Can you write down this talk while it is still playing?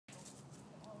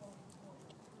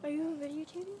Are you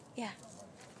videotaping? Yeah.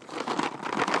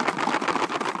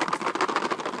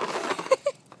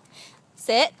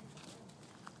 Sit.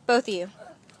 Both of you.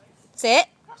 Sit.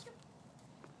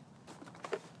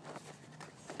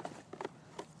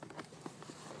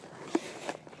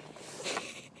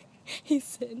 He's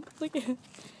sitting. Look at him.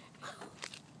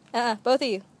 Both of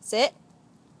you. Sit.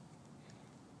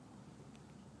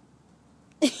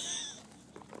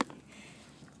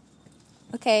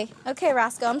 Okay. Okay,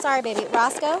 Roscoe. I'm sorry, baby.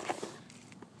 Roscoe?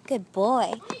 Good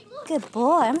boy. Good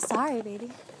boy. I'm sorry,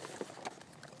 baby.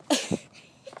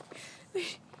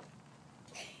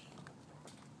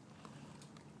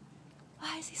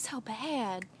 Why is he so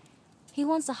bad? He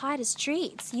wants to hide his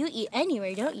treats. You eat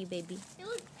anywhere, don't you, baby?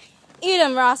 Eat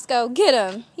him, Roscoe. Get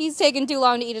him. He's taking too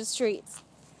long to eat his treats.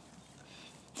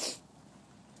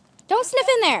 Don't sniff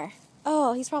in there.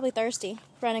 Oh, he's probably thirsty.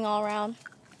 Running all around.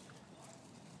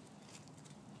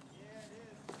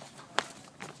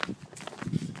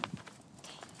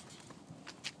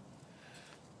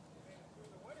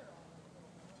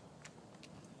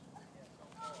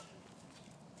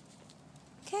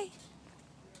 Okay.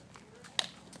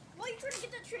 Why are you trying to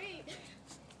get the treat?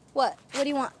 What? What do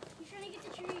you want? You're trying to get the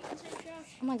treat instead of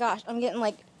Josh. Oh my gosh, I'm getting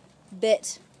like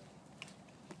bit.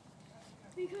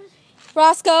 Because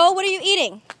Roscoe, what are you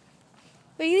eating?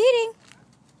 What are you eating?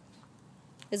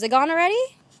 Is it gone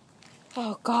already?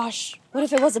 Oh gosh, what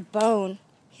if it was a bone?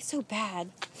 He's so bad.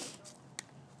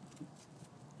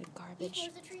 Like garbage. he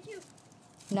the treat too.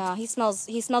 No, he smells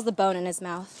the bone in his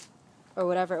mouth. Or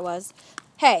whatever it was.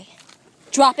 Hey,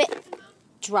 drop it.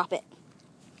 Drop it.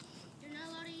 You're not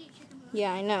allowed to eat chicken bones.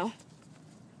 Yeah, I know.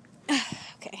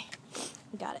 Okay,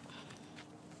 got it.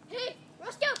 Hey,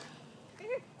 Roscoe! Right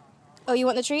here. Oh, you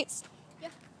want the treats? Yeah.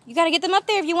 You gotta get them up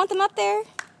there if you want them up there.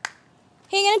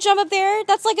 He ain't gonna jump up there.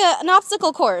 That's like an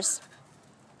obstacle course.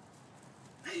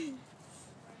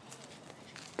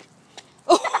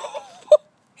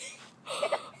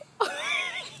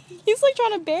 He's like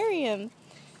trying to bury him.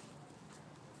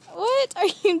 What are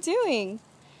you doing?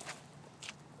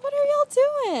 What are y'all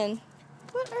doing?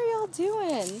 What are y'all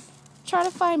doing? Trying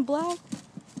to find black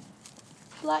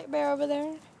bear over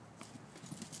there.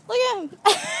 Look at him.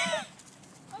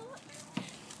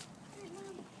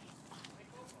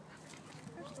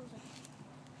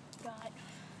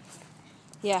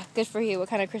 Yeah, good for you. What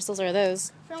kind of crystals are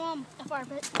those? From a fire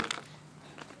pit.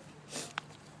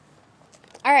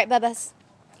 All right, Bubba's.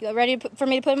 You ready for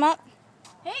me to put them up?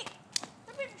 Hey!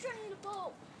 I'm trying to eat a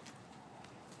bowl.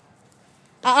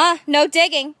 No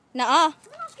digging. Nuh-uh.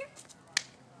 Come on, Oscar.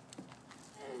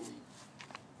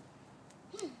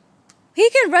 He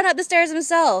can run up the stairs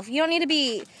himself. You don't need to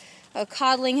be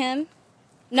coddling him.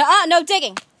 Nuh-uh, no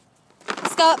digging.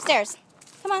 Let's go upstairs.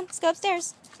 Come on, let's go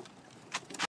upstairs.